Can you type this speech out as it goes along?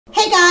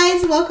Hey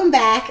guys, welcome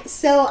back.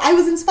 So I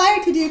was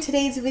inspired to do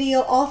today's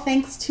video all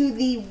thanks to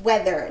the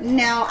weather.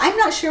 Now, I'm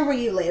not sure where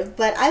you live,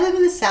 but I live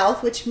in the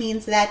South, which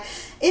means that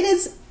it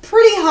is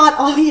pretty hot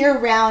all year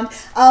round.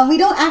 We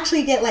don't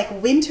actually get like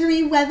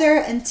wintry weather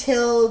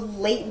until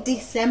late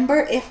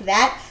December, if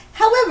that.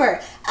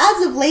 However,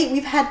 as of late,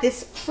 we've had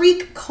this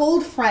freak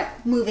cold front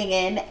moving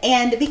in,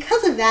 and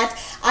because of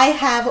that, I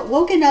have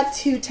woken up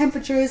to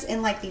temperatures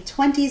in like the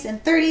 20s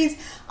and 30s.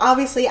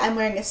 Obviously, I'm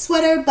wearing a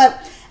sweater,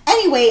 but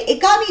anyway, it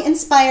got me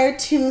inspired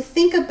to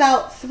think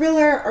about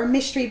thriller or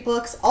mystery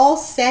books all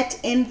set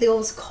in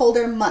those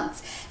colder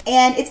months.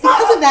 And it's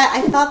because of that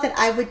I thought that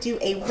I would do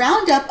a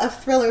roundup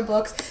of thriller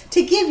books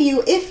to give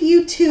you, if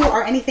you too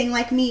are anything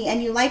like me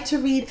and you like to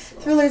read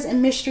thrillers and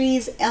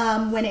mysteries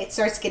when it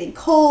starts getting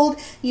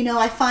cold. You know,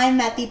 I find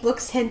that the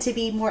books tend to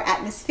be more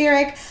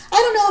atmospheric. I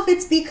don't know if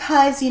it's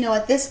because, you know,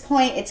 at this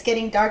point it's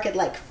getting dark at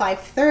like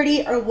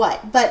 5:30 or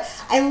what, but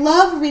I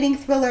love reading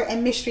thriller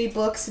and mystery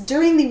books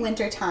during the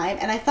winter time,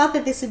 and I thought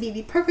that this would be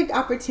the perfect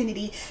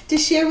opportunity to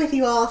share with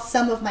you all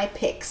some of my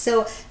picks.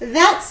 So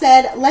that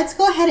said, let's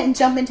go ahead and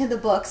jump into the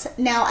books.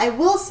 Now, I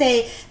will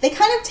say they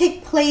kind of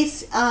take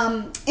place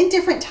in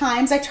different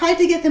times. I tried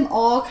to get them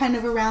all kind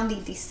of around the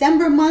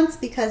December months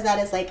because that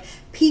is like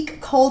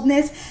peak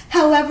coldness.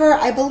 However,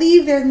 I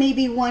believe there may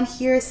be one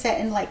here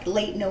set in like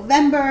late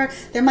November.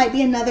 There might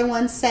be another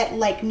one set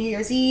like New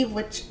Year's Eve,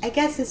 which I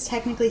guess is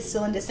technically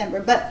still in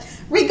December. But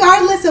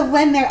regardless of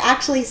when they're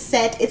actually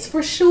set, it's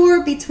for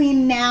sure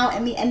between now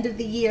and the end of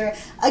the year.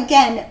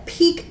 Again,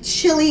 peak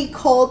chilly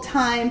cold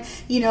time.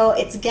 You know,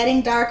 it's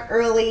getting dark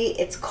early,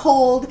 it's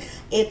cold,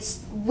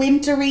 it's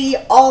wintry,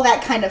 all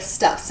that kind of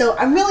stuff. So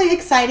I'm really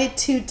excited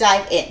to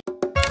dive in.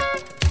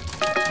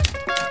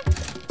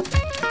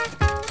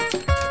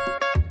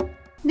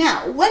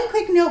 Now, one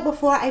quick note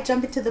before I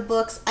jump into the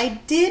books.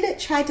 I did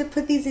try to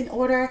put these in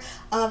order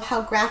of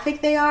how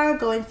graphic they are,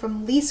 going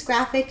from least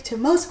graphic to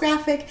most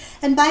graphic.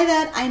 And by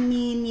that, I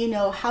mean, you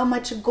know, how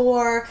much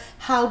gore,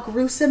 how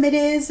gruesome it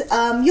is.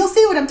 You'll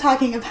see what I'm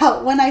talking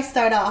about when I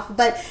start off.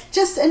 But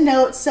just a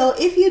note, so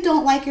if you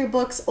don't like your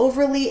books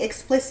overly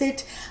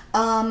explicit,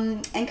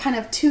 and kind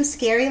of too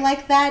scary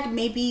like that,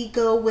 maybe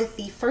go with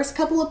the first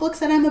couple of books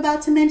that I'm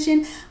about to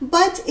mention.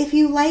 But if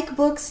you like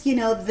books, you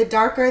know, the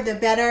darker the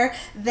better,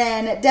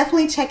 then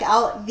definitely check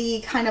out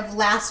the kind of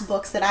last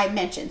books that I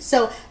mentioned.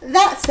 So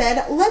that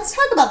said, let's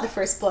talk about the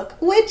first book,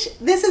 which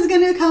this is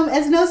going to come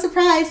as no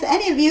surprise to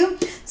any of you,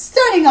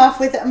 starting off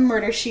with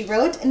Murder, She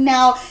Wrote.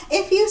 Now,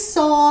 if you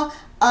saw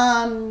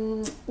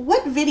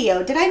what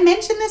video? Did I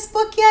mention this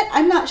book yet?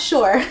 I'm not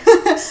sure.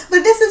 But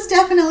this is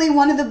definitely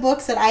one of the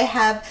books that I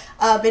have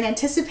been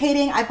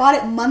anticipating. I bought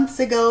it months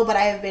ago, but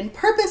I have been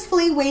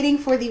purposefully waiting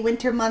for the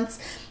winter months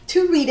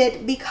to read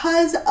it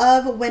because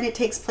of when it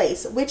takes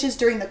place, which is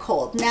during the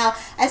cold. Now,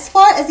 as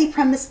far as the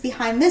premise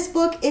behind this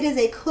book, it is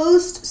a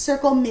closed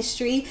circle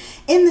mystery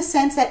in the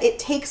sense that it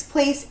takes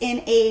place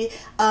in a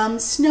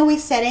snowy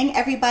setting.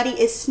 Everybody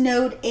is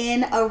snowed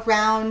in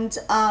around,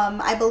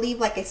 I believe,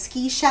 like a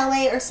ski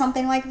chalet or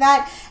something like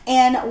that,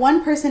 and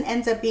one person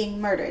ends up being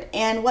murdered.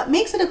 And what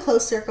makes it a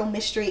closed circle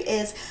mystery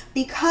is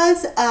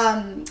because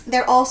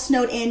they're all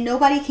snowed in,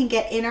 nobody can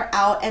get in or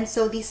out, and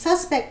so the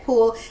suspect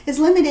pool is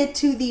limited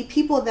to the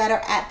people that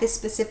are at this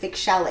specific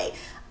chalet.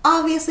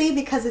 Obviously,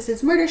 because this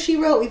is Murder, She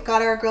Wrote, we've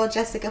got our girl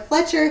Jessica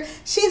Fletcher.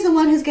 She's the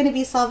one who's going to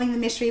be solving the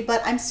mystery,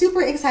 but I'm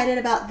super excited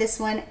about this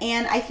one,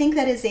 and I think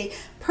that is a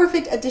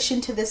perfect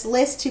addition to this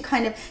list to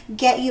kind of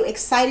get you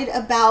excited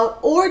about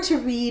or to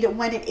read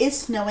when it is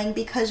snowing,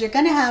 because you're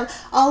going to have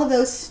all of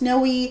those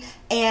snowy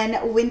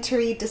and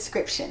wintry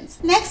descriptions.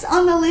 Next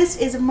on the list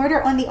is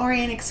Murder on the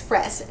Orient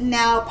Express.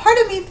 Now, part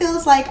of me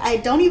feels like I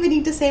don't even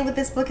need to say what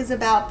this book is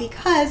about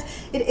because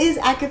it is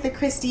Agatha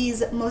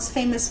Christie's most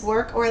famous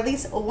work, or at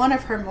least one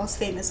of her most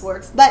famous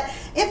works. But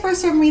if for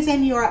some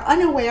reason you are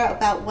unaware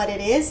about what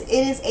it is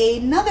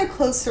another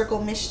closed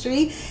circle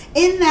mystery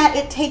in that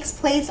it takes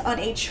place on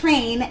a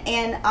train,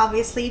 and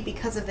obviously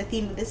because of the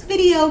theme of this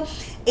video,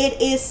 it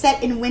is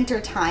set in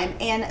winter time,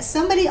 and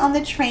somebody on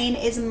the train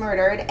is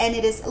murdered, and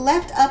it is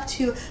left up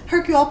to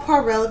Hercule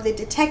Poirot, the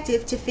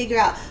detective, to figure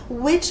out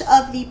which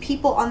of the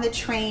people on the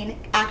train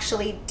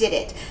actually did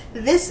it.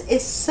 This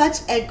is such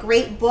a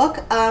great book.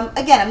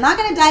 Again, I'm not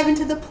going to dive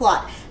into the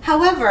plot.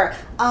 However,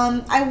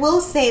 I will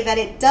say that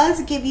it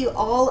does give you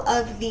all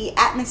of the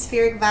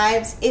atmospheric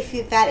vibes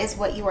if that is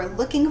what you are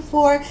looking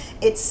for.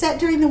 It's set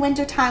during the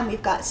winter time.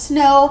 We've got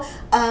snow.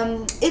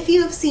 If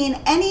you have seen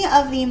any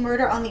of the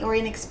Murder on the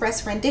Orient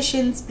Express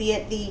renditions, be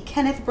it the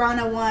Kenneth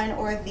Branagh one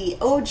or the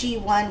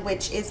OG one,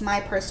 which is my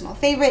personal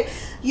favorite,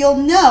 you'll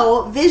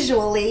know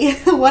visually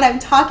what I'm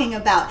talking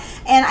about.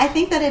 And I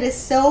think that it is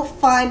so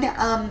fun.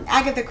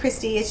 Agatha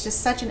Christie is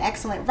just such an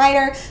excellent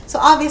writer. So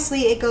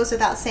obviously it goes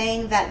without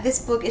saying that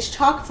this book is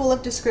chock full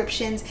of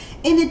descriptions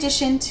in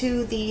addition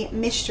to the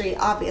mystery,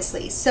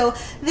 obviously. So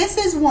this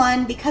is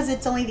one, because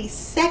it's only the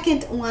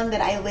second one that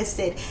I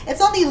listed,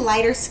 it's on the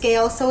lighter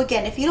scale. So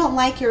again, if you don't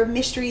like your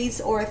mysteries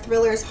or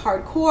thrillers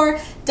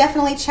hardcore,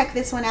 definitely check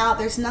this one out.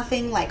 There's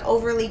nothing like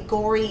overly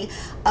gory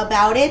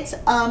about it,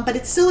 but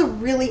it's still a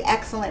really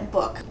excellent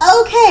book.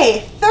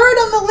 Okay, third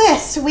on the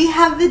list, we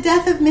have The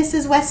Death of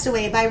Mrs.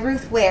 Westaway by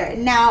Ruth Ware.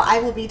 Now, I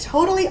will be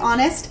totally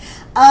honest,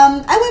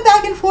 I went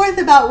back and forth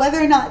about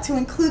whether or not to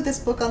include this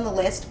book on the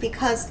list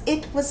because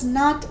it was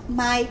not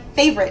my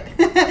favorite.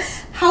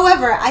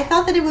 However, I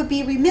thought that it would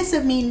be remiss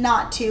of me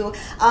not to,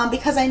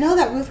 because I know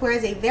that Ruth Ware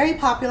is a very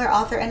popular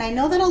author, and I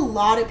know that a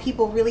lot of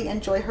people really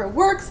enjoy her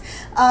works.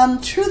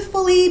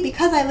 Truthfully,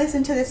 because I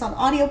listened to this on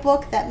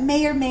audiobook, that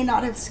may or may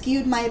not have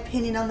skewed my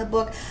opinion on the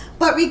book,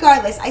 but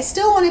regardless, I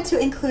still wanted to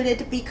include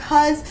it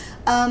because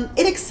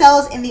it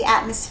excels in the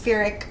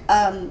atmospheric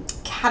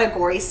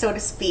category, so to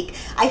speak.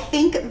 I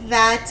think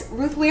that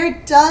Ruth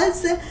Ware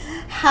does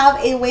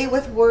have a way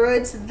with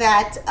words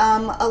that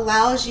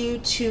allows you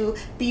to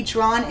be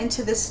drawn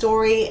into the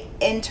story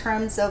in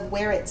terms of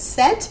where it's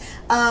set.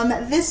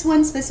 This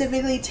one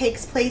specifically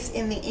takes place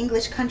in the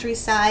English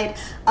countryside,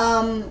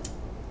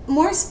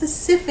 more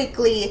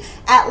specifically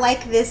at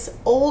like this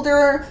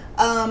older,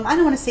 I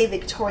don't want to say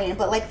Victorian,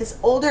 but like this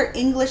older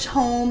English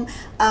home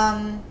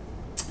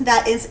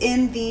that is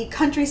in the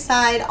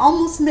countryside,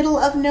 almost middle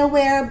of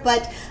nowhere,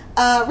 but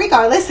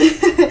regardless,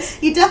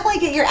 you definitely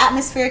get your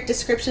atmospheric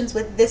descriptions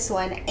with this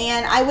one,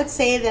 and I would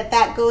say that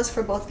that goes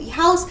for both the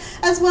house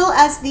as well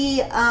as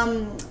the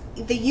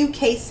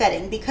UK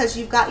setting, because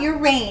you've got your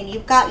rain,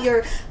 you've got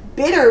your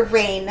bitter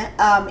rain,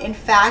 in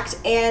fact,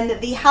 and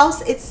the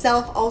house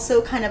itself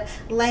also kind of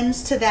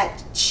lends to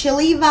that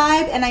chilly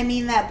vibe, and I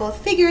mean that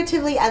both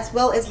figuratively as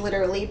well as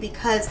literally,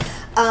 because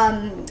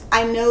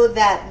I know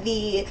that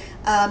the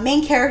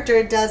main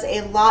character does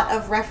a lot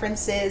of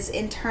references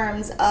in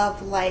terms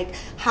of like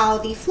how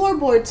the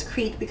floorboards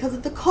creak because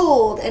of the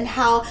cold, and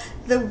how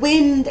the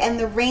wind and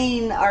the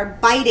rain are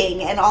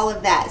biting and all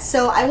of that.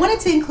 So I wanted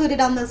to include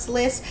it on this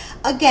list.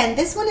 Again,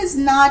 this one is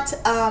not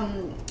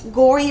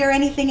gory or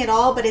anything at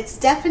all, but it's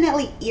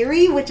definitely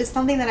eerie, which is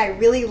something that I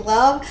really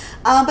love.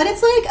 But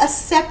it's like a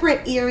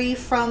separate eerie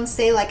from,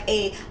 say, like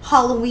a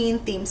Halloween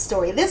themed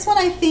story. This one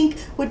I think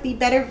would be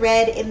better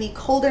read in the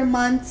colder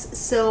months.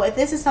 So if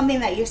this is something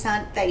that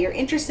you're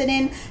interested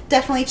in,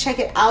 definitely check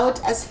it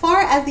out. As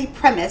far as the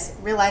premise,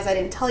 realize I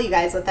didn't tell you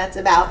guys what that's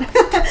about.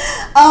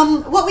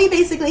 What we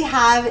basically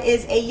have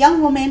is a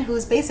young woman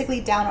who's basically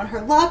down on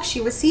her luck.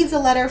 She receives a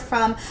letter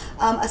from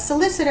a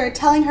solicitor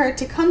telling her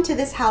to come to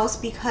this house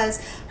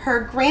because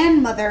her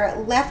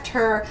grandmother left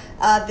her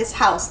this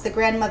house. The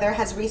grandmother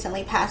has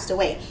recently passed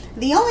away.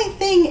 The only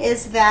thing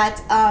is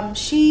that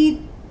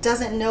she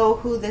doesn't know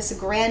who this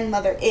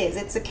grandmother is.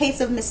 It's a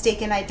case of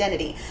mistaken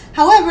identity.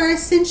 However,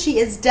 since she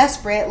is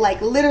desperate,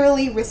 like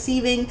literally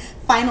receiving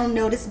final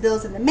notice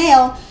bills in the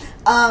mail,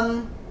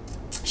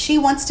 she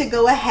wants to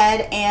go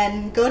ahead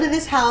and go to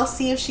this house,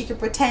 see if she could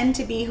pretend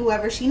to be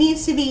whoever she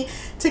needs to be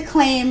to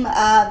claim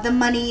the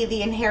money,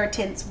 the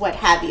inheritance, what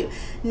have you.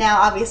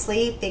 Now,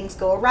 obviously, things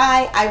go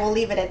awry. I will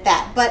leave it at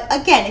that. But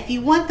again, if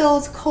you want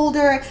those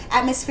colder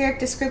atmospheric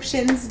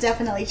descriptions,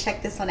 definitely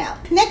check this one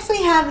out. Next,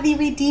 we have The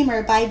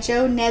Redeemer by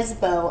Jo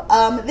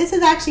Nesbo. This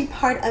is actually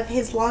part of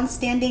his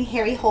long-standing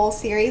Harry Hole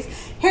series.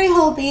 Harry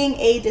Hole being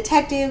a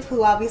detective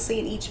who obviously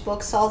in each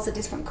book solves a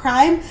different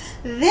crime.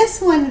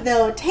 This one,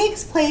 though,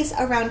 takes place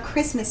around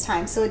Christmas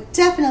time, so it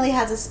definitely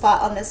has a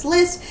spot on this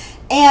list.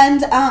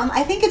 And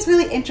I think it's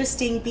really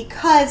interesting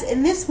because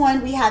in this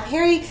one we have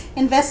Harry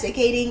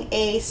investigating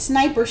a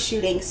sniper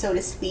shooting, so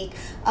to speak.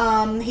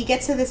 He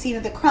gets to the scene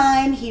of the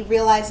crime, he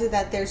realizes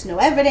that there's no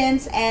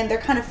evidence, and they're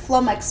kind of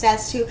flummoxed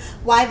as to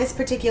why this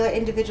particular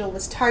individual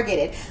was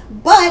targeted.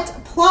 But,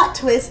 plot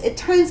twist, it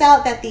turns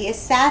out that the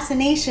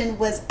assassination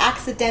was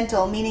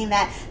accidental, meaning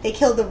that they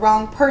killed the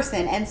wrong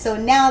person, and so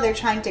now they're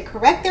trying to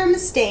correct their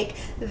mistake,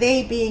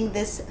 they being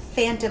this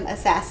phantom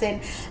assassin.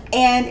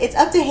 And it's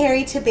up to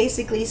Harry to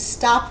basically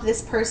stop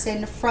this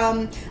person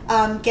from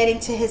getting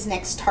to his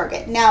next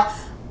target. Now,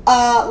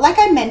 like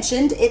I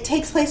mentioned, it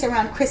takes place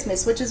around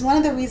Christmas, which is one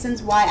of the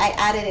reasons why I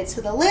added it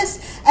to the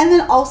list, and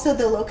then also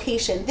the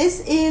location.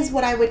 This is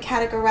what I would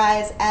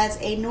categorize as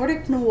a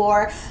Nordic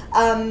noir,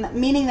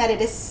 meaning that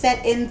it is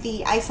set in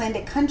the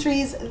Icelandic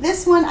countries.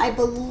 This one, I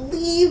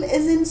believe,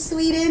 is in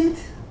Sweden.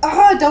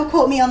 Don't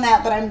quote me on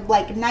that, but I'm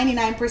like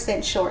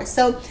 99% sure.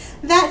 So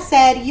that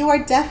said, you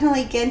are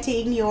definitely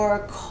getting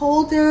your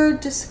colder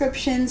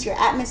descriptions, your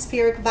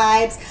atmospheric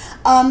vibes.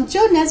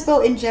 Jo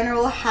Nesbo in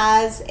general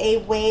has a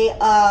way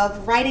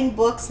of writing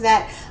books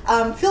that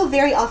feel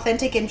very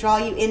authentic and draw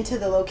you into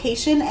the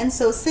location. And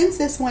so since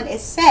this one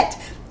is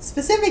set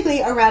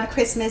specifically around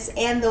Christmas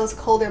and those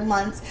colder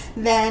months,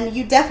 then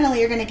you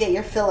definitely are going to get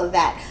your fill of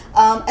that.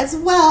 As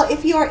well,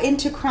 if you are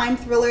into crime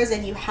thrillers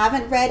and you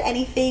haven't read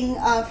anything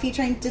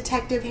featuring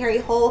Detective Harry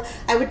Hole,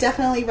 I would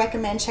definitely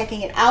recommend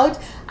checking it out.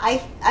 I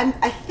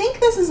think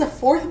this is the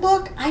fourth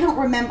book. I don't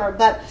remember,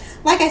 but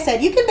like I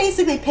said, you can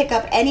basically pick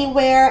up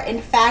anywhere. In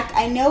fact,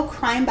 I know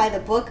Crime by the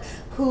Book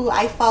who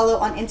I follow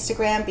on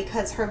Instagram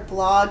because her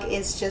blog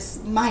is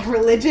just my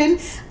religion,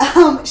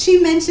 she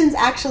mentions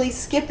actually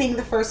skipping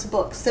the first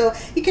book. So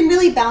you can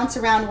really bounce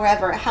around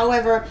wherever.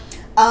 However,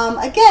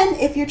 again,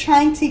 if you're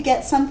trying to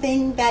get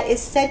something that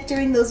is set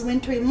during those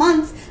wintry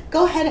months,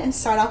 go ahead and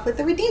start off with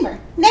The Redeemer.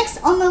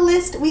 Next on the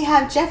list, we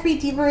have Jeffrey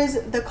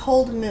Deaver's The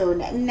Cold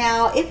Moon.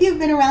 Now, if you've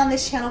been around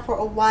this channel for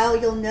a while,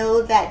 you'll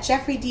know that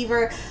Jeffrey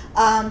Deaver,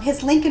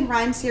 his Lincoln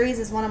Rhyme series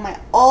is one of my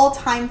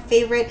all-time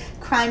favorite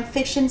crime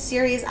fiction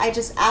series. I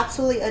just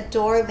absolutely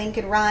adore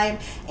Lincoln Rhyme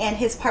and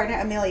his partner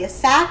Amelia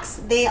Sachs.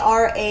 They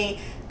are a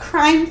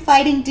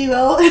crime-fighting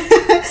duo.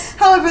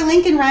 However,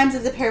 Lincoln Rhymes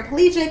is a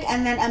paraplegic,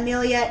 and then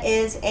Amelia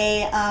is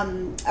a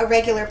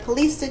regular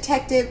police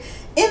detective.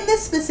 In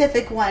this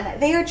specific one,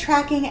 they are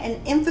tracking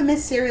an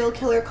infamous serial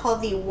killer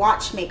called the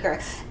Watchmaker,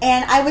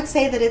 and I would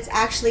say that it's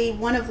actually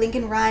one of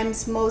Lincoln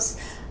Rhymes' most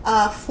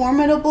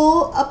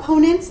formidable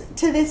opponents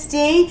to this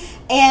day.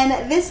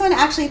 And this one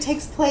actually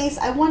takes place,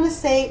 I want to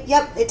say,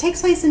 yep, it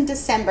takes place in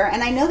December,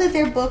 and I know that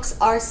their books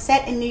are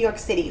set in New York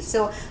City,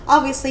 so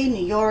obviously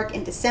New York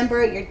in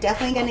December, you're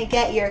definitely going to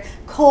get your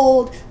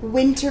cold,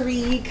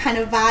 wintry kind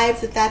of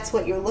vibes if that's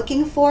what you're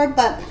looking for.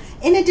 But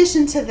in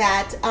addition to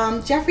that,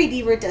 Jeffrey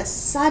Deaver does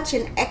such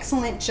an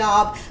excellent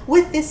job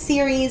with this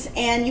series,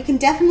 and you can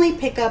definitely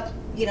pick up,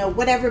 you know,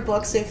 whatever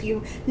book. So if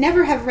you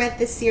never have read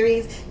this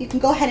series, you can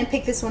go ahead and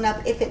pick this one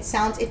up if it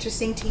sounds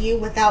interesting to you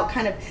without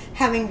kind of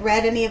having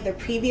read any of the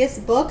previous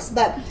books.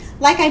 But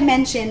like I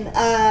mentioned,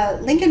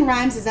 Lincoln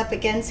Rhymes is up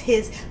against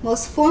his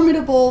most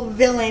formidable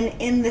villain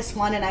in this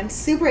one, and I'm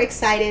super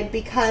excited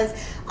because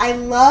I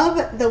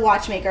love the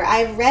Watchmaker.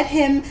 I've read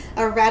him,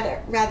 or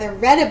rather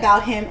read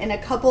about him in a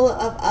couple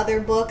of other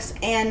books,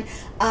 and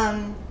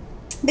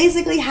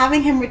basically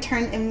having him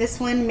return in this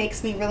one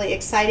makes me really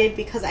excited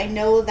because I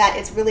know that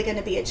it's really going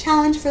to be a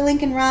challenge for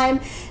Lincoln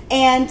Rhyme.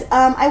 And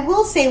I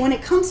will say, when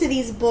it comes to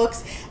these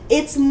books,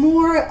 it's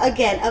more,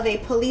 again, of a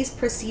police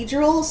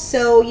procedural,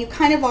 so you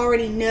kind of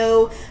already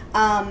know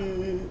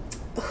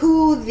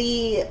who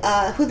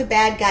the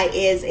bad guy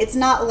is. It's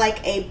not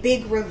like a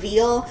big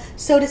reveal,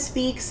 so to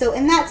speak. So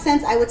in that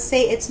sense, I would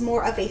say it's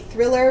more of a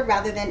thriller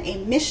rather than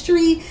a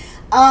mystery.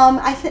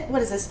 I think,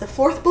 what is this, the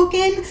fourth book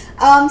in?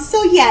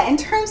 So yeah, in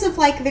terms of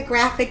like the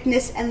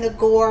graphicness and the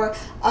gore,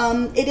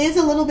 it is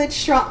a little bit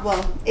strong.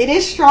 Well, it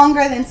is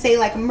stronger than, say,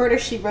 like Murder,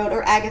 She Wrote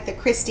or Agatha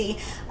Christie,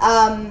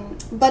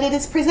 but it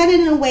is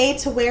presented in a way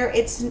to where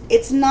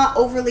it's not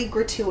overly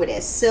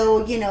gratuitous.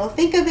 So, you know,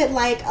 think of it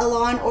like a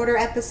Law and Order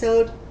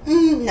episode.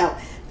 No.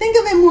 Think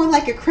of it more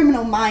like a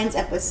Criminal Minds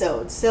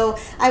episode. So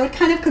I would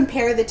kind of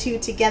compare the two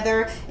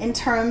together in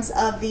terms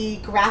of the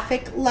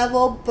graphic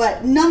level,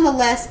 but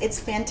nonetheless, it's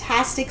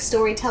fantastic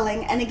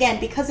storytelling. And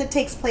again, because it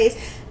takes place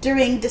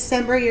during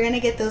December, you're going to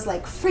get those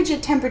like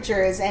frigid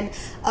temperatures and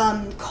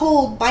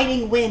cold,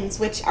 biting winds,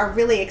 which are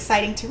really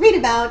exciting to read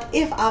about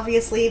if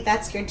obviously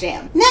that's your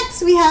jam.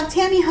 Next, we have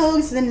Tami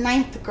Hoag's The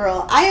Ninth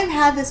Girl. I have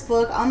had this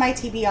book on my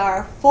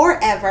TBR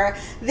forever.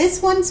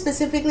 This one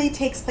specifically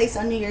takes place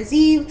on New Year's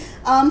Eve,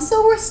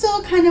 so we're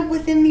still kind of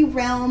within the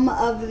realm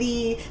of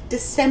the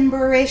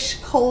December-ish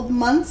cold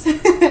months.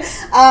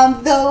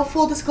 Though,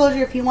 full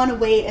disclosure, if you want to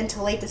wait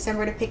until late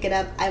December to pick it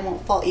up, I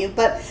won't fault you.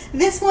 But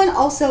this one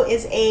also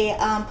is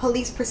a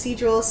police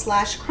procedural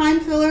slash crime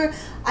thriller.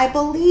 I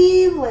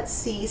believe, let's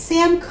see,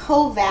 Sam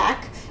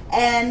Kovac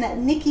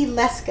and Nikki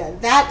Leska.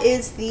 That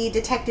is the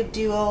detective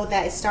duo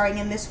that is starring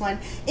in this one.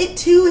 It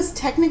too is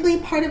technically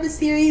part of a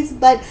series,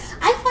 but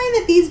I find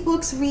that these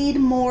books read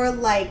more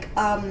like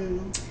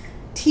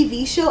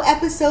TV show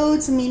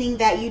episodes, meaning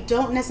that you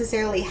don't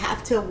necessarily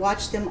have to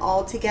watch them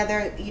all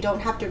together. You don't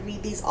have to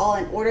read these all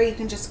in order. You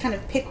can just kind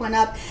of pick one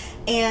up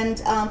and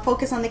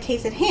focus on the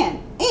case at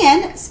hand.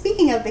 And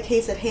speaking of the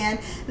case at hand,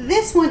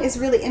 this one is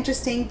really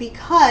interesting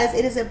because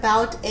it is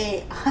about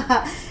a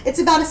it's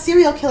about a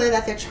serial killer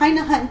that they're trying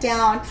to hunt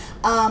down,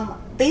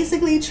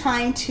 basically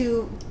trying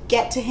to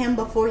get to him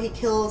before he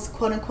kills,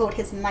 quote unquote,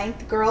 his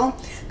ninth girl.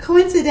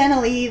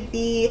 Coincidentally,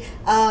 the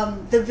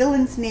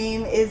villain's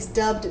name is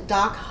dubbed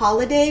Doc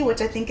Holliday,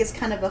 which I think is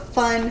kind of a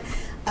fun,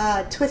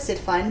 twisted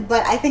fun,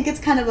 but I think it's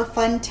kind of a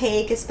fun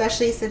take,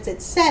 especially since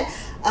it's set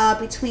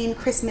between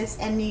Christmas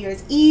and New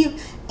Year's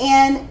Eve.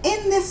 And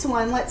in this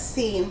one, let's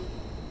see,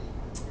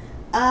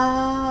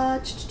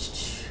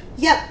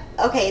 yep,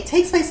 okay, it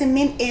takes place in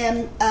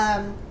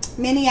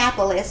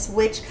Minneapolis,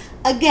 which,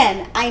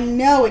 again, I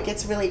know it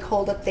gets really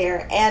cold up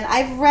there, and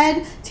I've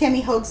read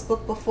Tami Hoag's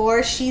book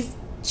before. She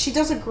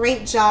does a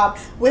great job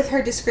with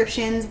her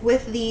descriptions,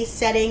 with the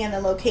setting and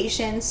the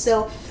location,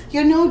 so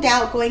you're no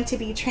doubt going to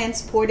be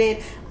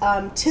transported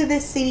to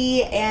this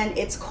city and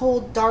its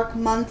cold, dark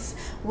months,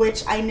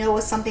 which I know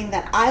is something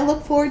that I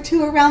look forward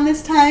to around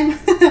this time.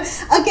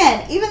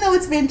 Again, even though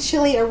it's been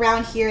chilly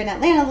around here in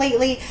Atlanta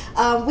lately,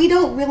 we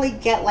don't really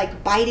get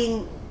like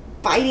biting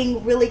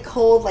really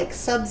cold, like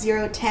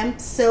sub-zero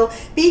temps, so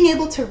being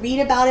able to read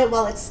about it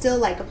while it's still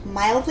like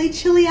mildly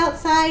chilly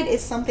outside is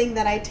something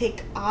that I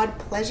take odd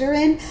pleasure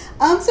in.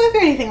 So if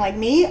you're anything like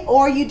me,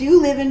 or you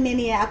do live in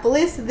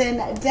Minneapolis,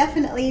 then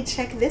definitely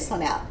check this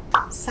one out.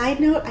 Side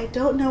note, I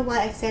don't know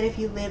why I said if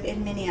you live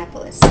in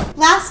Minneapolis.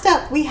 Last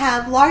up, we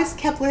have Lars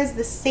Kepler's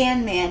The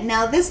Sandman.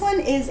 Now, this one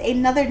is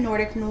another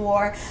Nordic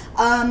noir.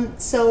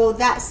 So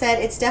that said,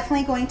 it's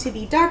definitely going to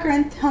be darker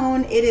in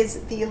tone. It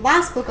is the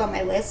last book on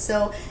my list,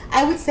 so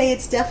I would say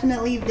it's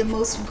definitely the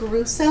most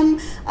gruesome.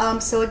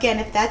 So again,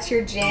 if that's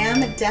your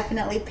jam,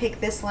 definitely pick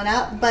this one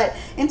up. But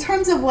in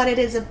terms of what it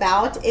is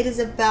about,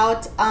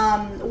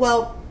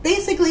 well,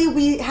 basically,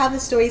 we have the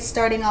story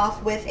starting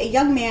off with a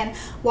young man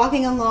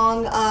walking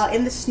along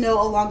in the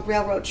snow along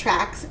railroad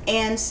tracks.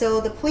 And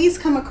so the police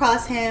come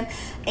across him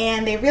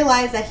and they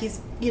realize that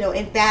he's,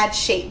 in bad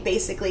shape,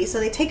 basically. So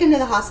they take him to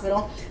the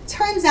hospital.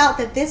 Turns out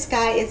that this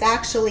guy is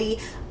actually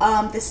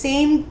the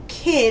same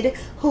kid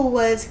who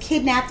was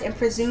kidnapped and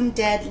presumed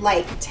dead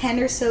like 10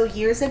 or so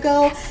years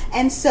ago.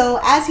 And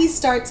so as he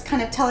starts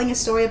kind of telling a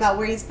story about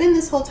where he's been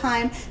this whole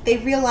time, they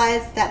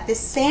realize that this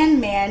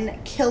Sandman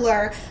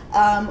killer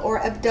or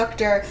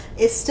abductor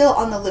is still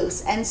on the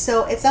loose. And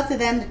so it's up to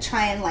them to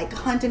try and like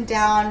hunt him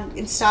down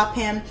and stop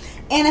him.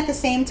 And at the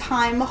same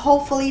time,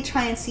 hopefully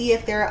try and see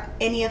if there are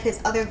any of his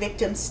other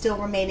victims still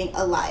remaining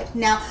alive.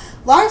 Now,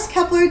 Lars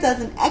Kepler does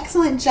an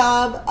excellent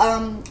job.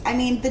 I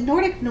mean, the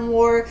Nordic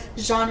noir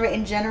genre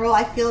in general,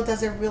 I feel,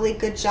 does a really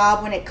good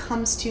job when it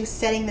comes to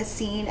setting the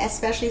scene,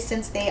 especially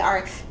since they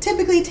are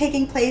typically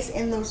taking place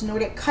in those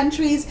Nordic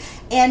countries.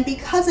 And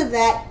because of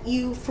that,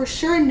 you for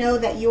sure know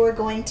that you are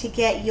going to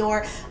get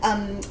your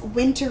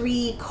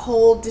wintry,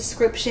 cold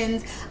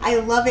descriptions. I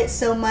love it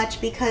so much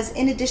because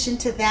in addition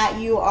to that,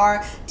 you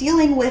are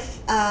dealing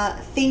with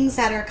things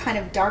that are kind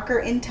of darker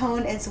in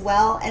tone as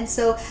well. And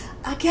so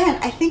again,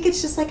 I think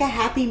it's just like a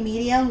happy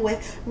medium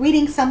with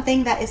reading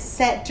something that is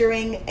set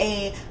during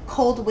a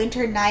cold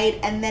winter night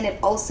and then it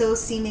also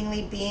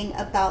seemingly being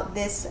about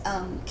this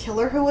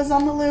killer who was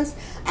on the loose.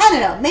 I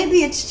don't know,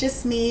 maybe it's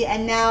just me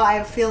and now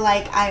I feel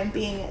like I'm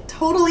being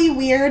totally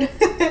weird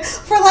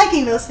for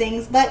liking those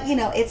things, but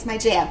it's my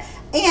jam.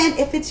 And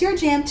if it's your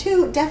jam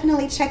too,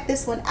 definitely check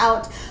this one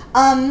out.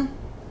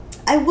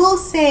 I will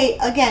say,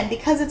 again,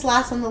 because it's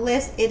last on the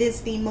list, it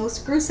is the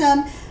most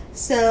gruesome.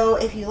 So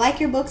if you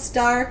like your books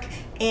dark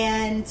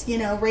and,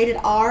 rated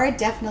R,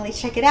 definitely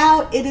check it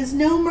out. It is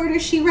no Murder,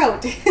 She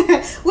Wrote,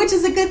 which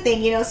is a good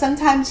thing.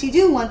 Sometimes you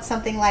do want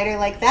something lighter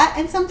like that,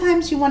 and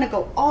sometimes you want to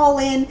go all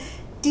in,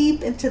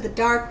 deep into the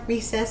dark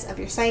recess of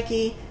your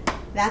psyche.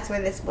 That's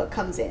where this book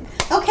comes in.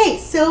 Okay,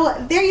 so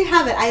there you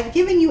have it. I've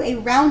given you a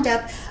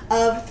roundup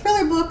of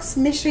thriller books,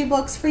 mystery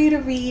books for you to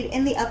read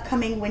in the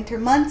upcoming winter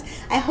months.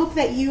 I hope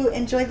that you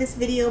enjoyed this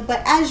video,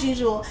 but as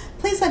usual,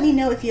 please let me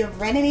know if you have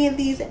read any of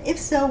these, and if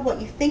so,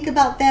 what you think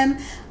about them.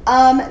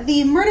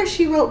 The Murder,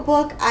 She Wrote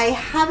book, I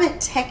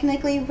haven't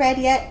technically read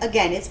yet.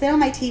 Again, it's been on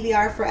my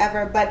TBR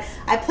forever, but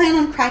I plan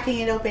on cracking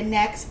it open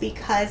next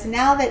because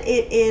now that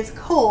it is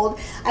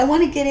cold, I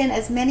want to get in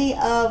as many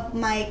of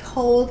my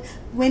cold,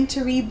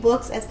 wintry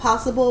books as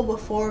possible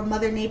before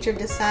Mother Nature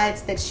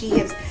decides that she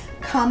has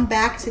come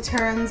back to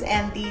terms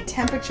and the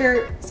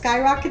temperature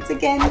skyrockets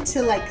again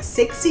to like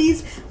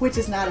 60s, which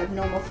is not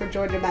abnormal for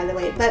Georgia, by the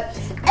way. But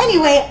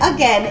anyway,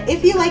 again,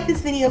 if you like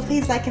this video,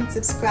 please like and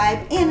subscribe.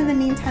 And in the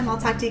meantime,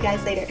 I'll talk to you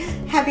guys later.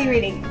 Happy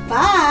reading.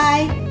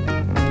 Bye!